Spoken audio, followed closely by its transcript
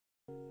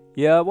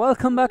Yeah,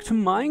 welcome back to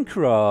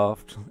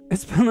Minecraft.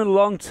 It's been a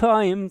long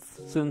time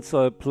since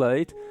I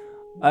played.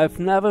 I've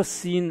never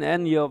seen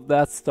any of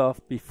that stuff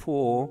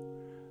before.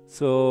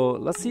 So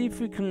let's see if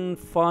we can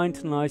find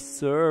a nice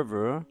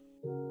server.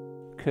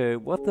 Okay,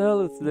 what the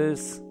hell is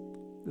this?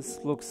 This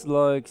looks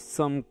like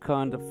some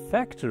kind of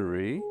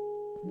factory.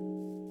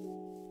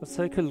 Let's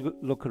take a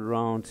look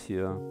around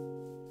here.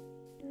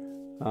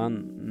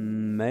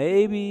 And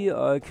maybe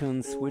I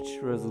can switch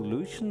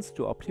resolutions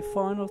to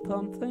Optifine or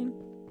something?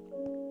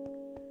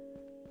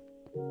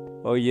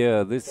 Oh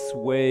yeah, this is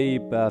way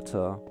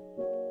better.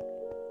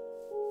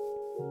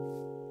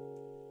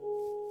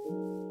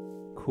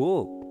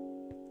 Cool.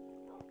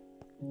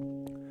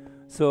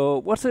 So,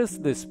 what is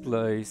this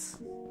place?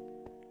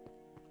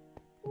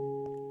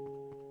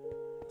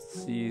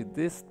 Let's see,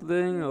 this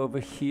thing over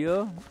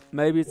here.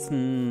 Maybe it's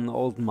an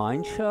old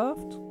mine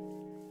shaft?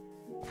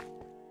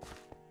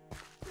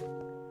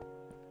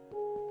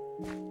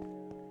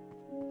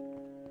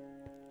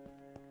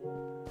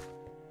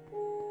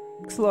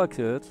 Looks like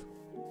it.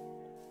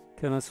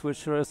 Can I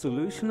switch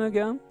resolution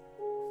again?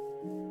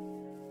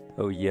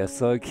 Oh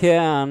yes I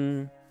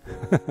can!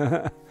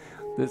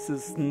 This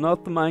is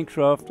not the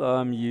Minecraft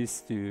I'm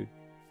used to.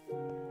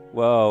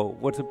 Wow,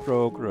 what a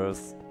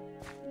progress.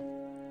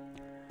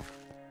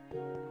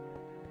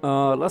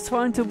 Let's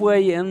find a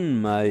way in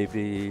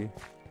maybe.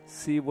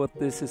 See what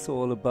this is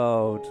all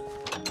about.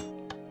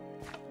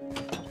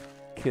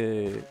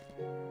 Okay.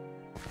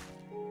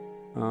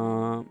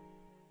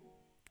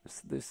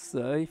 Is this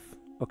safe?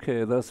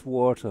 Okay, there's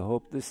water.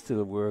 Hope this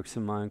still works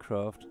in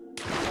Minecraft.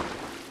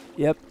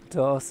 Yep, it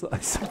does. I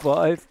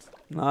survived.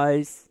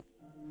 Nice.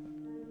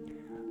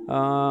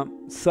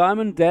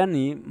 Simon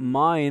Denny,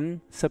 mine,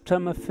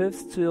 September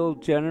 5th till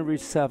January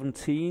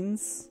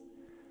 17th.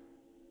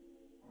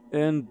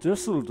 In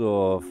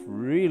Düsseldorf,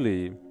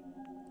 really?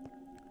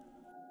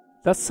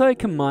 That's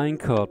like a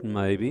minecart,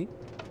 maybe.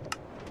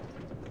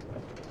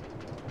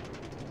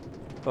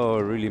 Oh,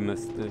 I really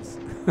missed this.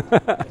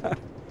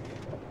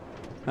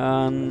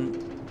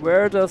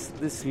 Where does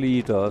this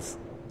lead us?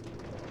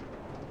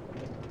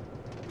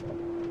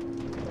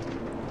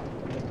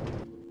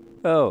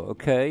 Oh,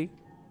 okay.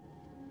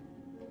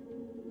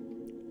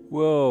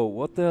 Whoa,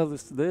 what the hell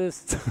is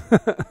this?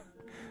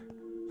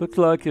 Looks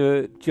like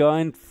a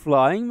giant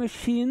flying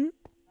machine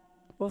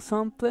or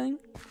something.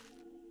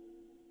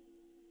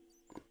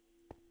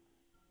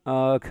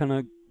 Can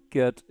I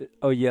get...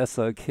 Oh yes,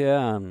 I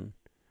can.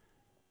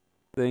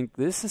 Think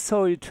this is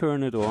how you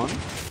turn it on.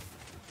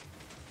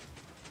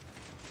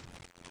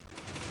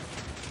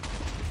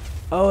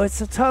 Oh,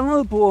 it's a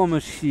tunnel bore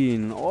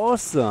machine.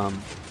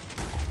 Awesome.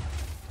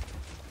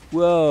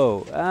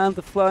 Whoa, and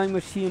the flying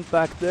machine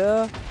back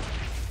there.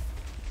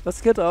 Let's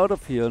get out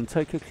of here and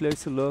take a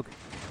closer look.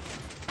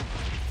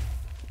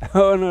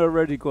 Oh, and I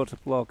already got a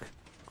block.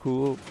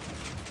 Cool.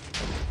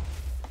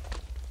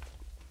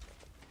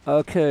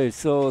 Okay,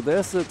 so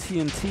there's a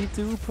TNT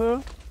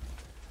duper.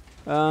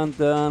 And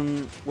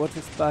then, what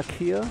is back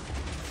here?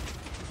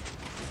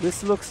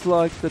 This looks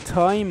like the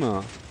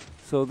timer.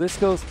 So this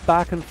goes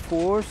back and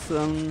forth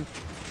and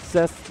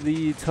sets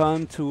the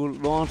time to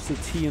launch the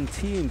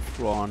TNT in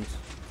front.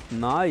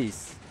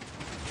 Nice.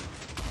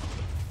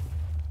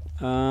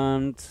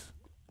 And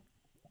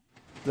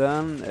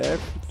then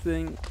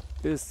everything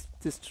is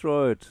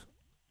destroyed.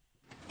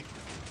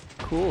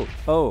 Cool.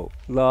 Oh,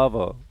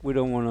 lava. We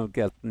don't want to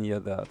get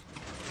near that.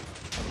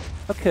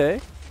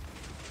 Okay.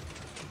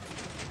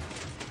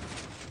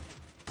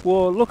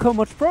 Well, look how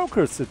much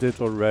progress it did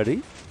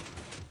already.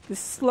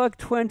 This is like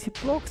 20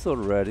 blocks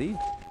already.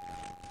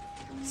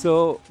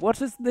 So, what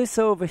is this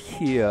over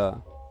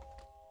here?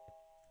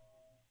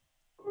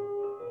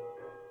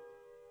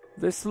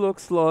 This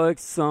looks like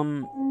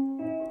some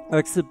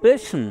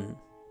exhibition.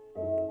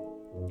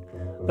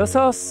 Let's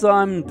ask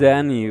Simon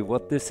Danny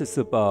what this is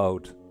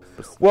about.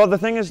 Well, the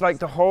thing is, like,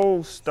 the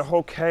whole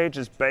cage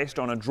is based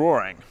on a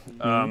drawing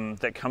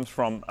that comes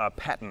from a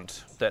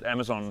patent that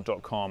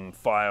Amazon.com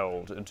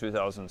filed in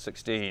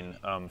 2016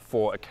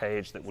 for a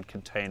cage that would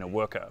contain a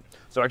worker.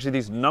 So actually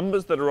these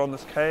numbers that are on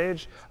this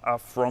cage are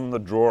from the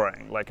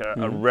drawing, like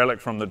a relic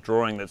from the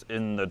drawing that's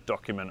in the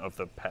document of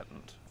the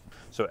patent.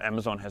 So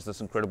Amazon has this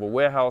incredible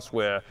warehouse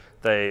where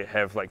they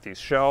have like these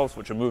shelves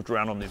which are moved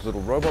around on these little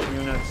robot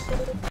units,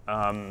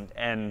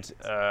 and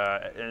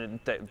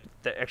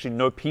actually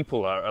no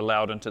people are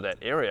allowed into that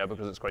area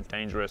because it's quite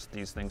dangerous.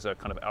 These things are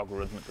kind of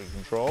algorithmically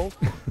controlled,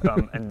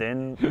 and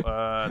then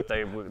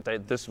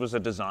this was a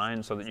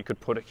design so that you could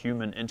put a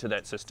human into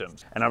that system.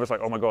 And I was like,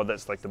 oh my god,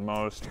 that's like the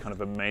most kind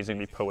of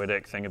amazingly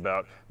poetic thing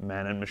about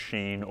man and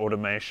machine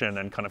automation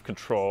and kind of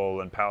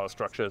control and power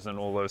structures and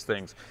all those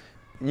things.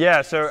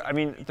 Yeah, so I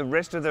mean, the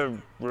rest of the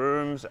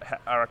rooms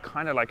are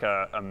kind of like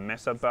a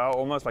Messerbau,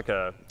 almost like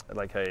a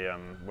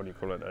what do you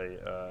call it?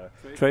 A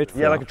trade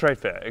fair. Yeah, like a trade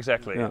fair,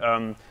 exactly.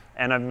 Yeah.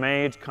 And I've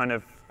made kind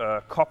of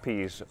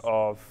copies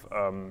of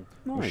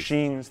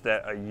machines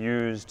that are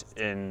used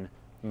in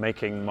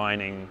making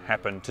mining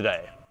happen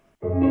today.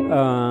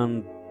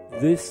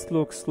 This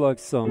looks like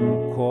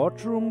some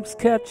courtroom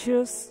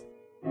sketches.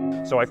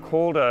 So I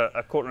called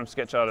a courtroom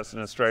sketch artist in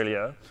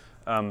Australia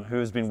who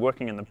has been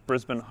working in the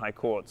Brisbane High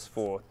Courts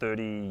for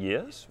 30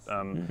 years.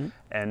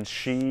 And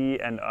she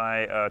and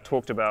I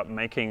talked about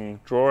making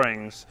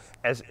drawings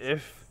as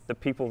if the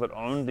people that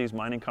owned these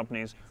mining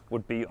companies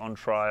would be on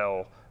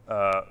trial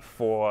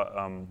for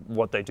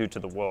what they do to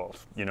the world,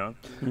 you know?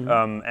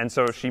 And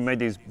so she made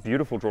these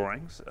beautiful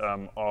drawings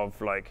of,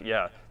 like,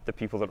 yeah, the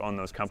people that own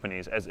those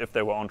companies as if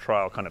they were on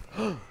trial, kind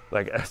of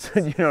like,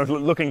 you know,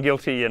 looking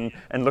guilty and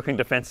looking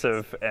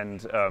defensive,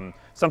 and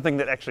something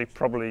that actually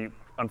probably,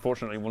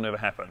 unfortunately, will never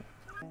happen.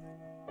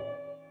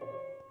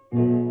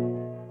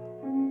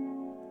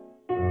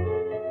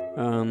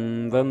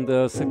 Then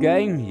there's a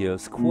game here,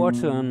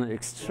 Squatter and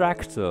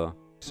Extractor.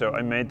 So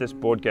I made this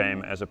board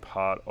game as a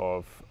part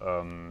of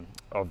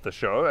the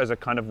show, as a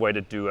kind of way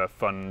to do a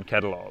fun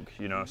catalog,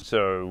 you know.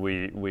 So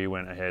we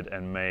went ahead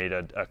and made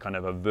a kind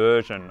of a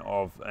version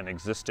of an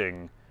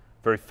existing,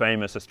 very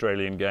famous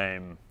Australian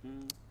game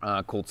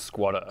called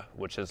Squatter,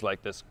 which is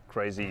like this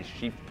crazy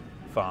sheep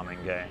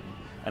farming game.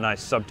 And I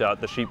subbed out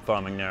the sheep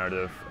farming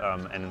narrative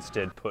and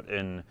instead put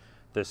in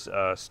this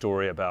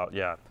story about,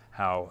 yeah,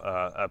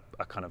 how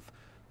a kind of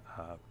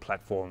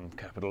platform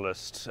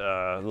capitalist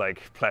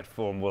like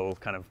platform will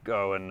kind of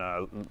go and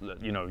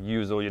you know,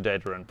 use all your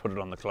data and put it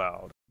on the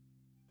cloud.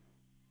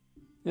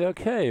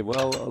 Okay,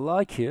 well, I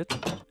like it.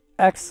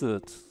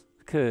 Exit.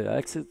 Okay,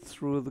 exit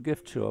through the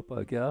gift shop,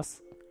 I guess.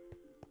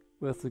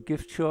 Where's the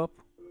gift shop?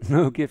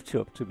 No gift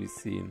shop to be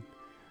seen.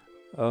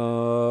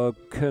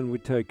 Can we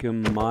take a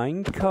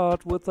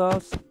minecart with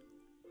us?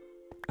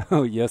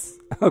 Oh yes,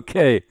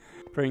 okay.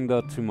 Bring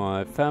that to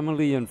my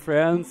family and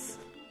friends.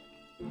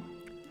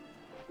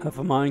 Have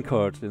a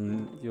minecart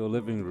in your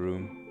living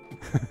room.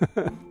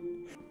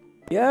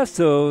 Yeah,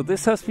 so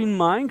this has been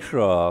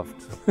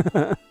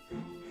Minecraft.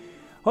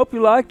 Hope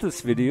you liked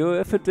this video.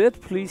 If it did,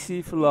 please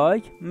leave a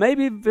like.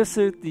 Maybe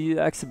visit the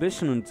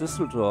exhibition in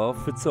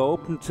Düsseldorf. It's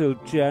open till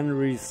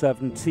January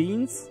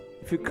 17th.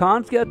 If you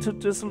can't get to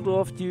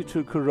Düsseldorf due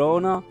to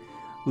Corona,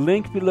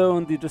 link below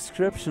in the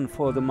description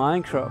for the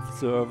Minecraft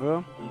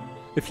server.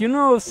 If you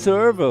know a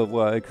server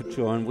where I could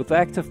join with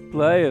active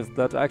players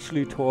that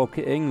actually talk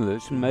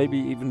English, and maybe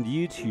even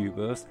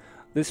YouTubers,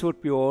 this would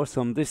be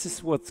awesome. This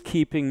is what's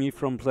keeping me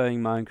from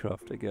playing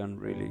Minecraft again,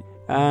 really.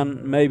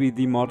 And maybe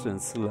the mod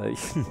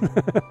installation.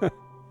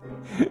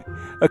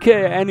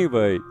 Okay,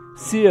 anyway,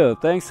 see ya.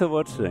 Thanks for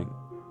watching.